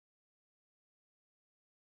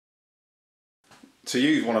To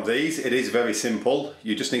use one of these, it is very simple.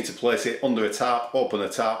 You just need to place it under a tap, open the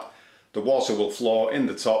tap, the water will flow in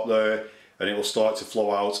the top there and it will start to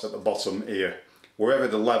flow out at the bottom here. Wherever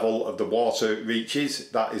the level of the water reaches,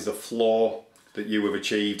 that is the flow that you have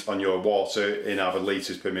achieved on your water in either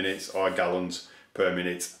litres per minute or gallons per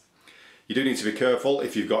minute. You do need to be careful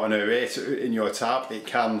if you've got an aerator in your tap, it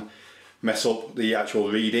can mess up the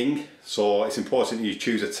actual reading, so it's important you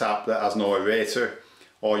choose a tap that has no aerator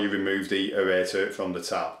or you remove the aerator from the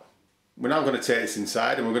tap. We're now going to take this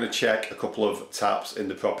inside and we're going to check a couple of taps in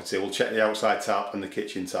the property. We'll check the outside tap and the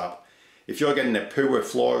kitchen tap. If you're getting a poor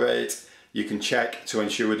flow rate, you can check to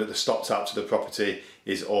ensure that the stop tap to the property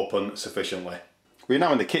is open sufficiently. We're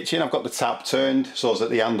now in the kitchen. I've got the tap turned so that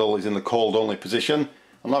the handle is in the cold only position.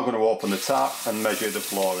 I'm now going to open the tap and measure the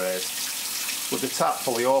flow rate. With the tap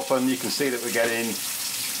fully open, you can see that we're getting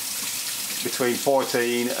between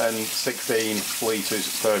 14 and 16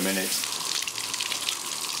 litres per minute.